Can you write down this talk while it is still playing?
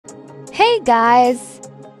Hey guys!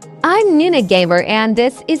 I'm Nona Gamer and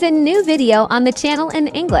this is a new video on the channel in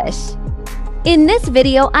English. In this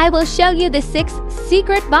video, I will show you the 6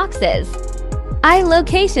 secret boxes.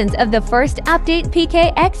 Locations of the first update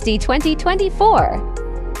PKXD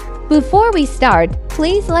 2024. Before we start,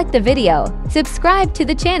 please like the video, subscribe to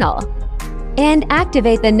the channel, and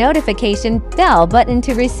activate the notification bell button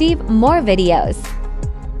to receive more videos.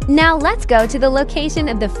 Now let's go to the location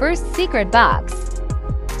of the first secret box.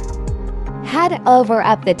 Head over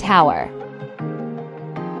up the tower.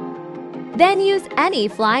 Then use any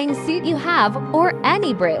flying suit you have or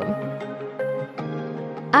any broom.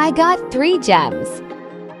 I got 3 gems.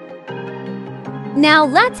 Now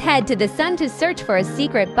let's head to the sun to search for a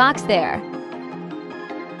secret box there.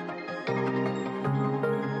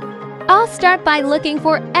 I'll start by looking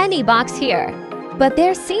for any box here, but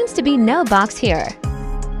there seems to be no box here.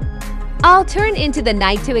 I'll turn into the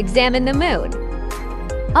night to examine the moon.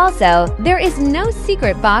 Also, there is no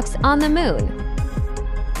secret box on the moon.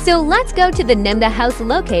 So let's go to the Nimda house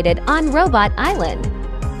located on Robot Island.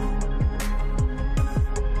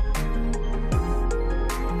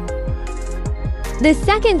 The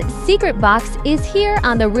second secret box is here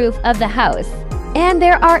on the roof of the house, and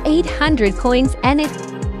there are 800 coins in it.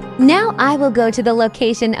 Now I will go to the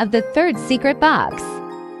location of the third secret box,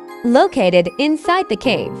 located inside the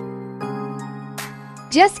cave.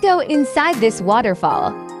 Just go inside this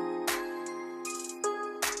waterfall.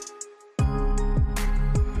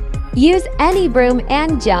 Use any broom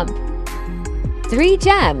and jump. 3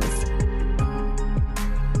 gems.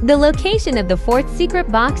 The location of the fourth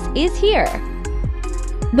secret box is here,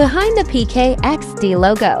 behind the PKXD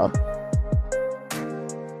logo.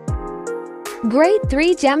 Great,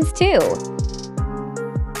 3 gems too.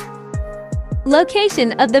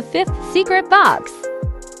 Location of the fifth secret box.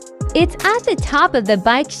 It's at the top of the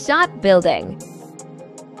bike shop building.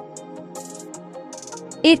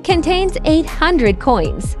 It contains 800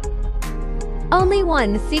 coins. Only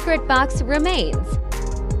 1 secret box remains,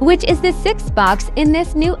 which is the 6th box in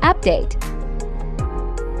this new update.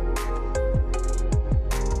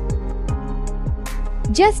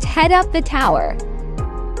 Just head up the tower.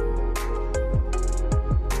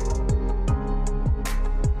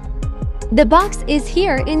 The box is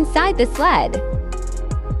here inside the sled.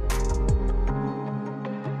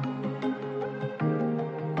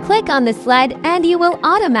 Click on the sled and you will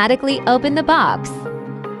automatically open the box.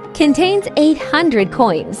 Contains 800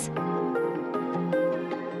 coins.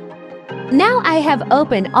 Now I have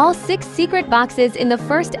opened all 6 secret boxes in the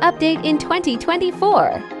first update in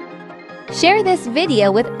 2024. Share this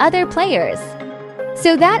video with other players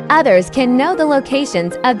so that others can know the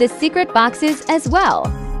locations of the secret boxes as well.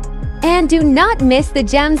 And do not miss the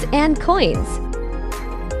gems and coins.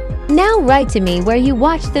 Now write to me where you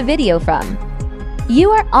watched the video from.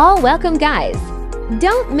 You are all welcome, guys.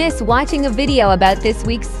 Don't miss watching a video about this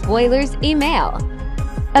week's spoilers email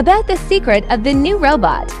about the secret of the new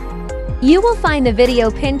robot. You will find the video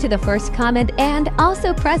pinned to the first comment and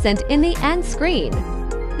also present in the end screen.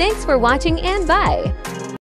 Thanks for watching and bye!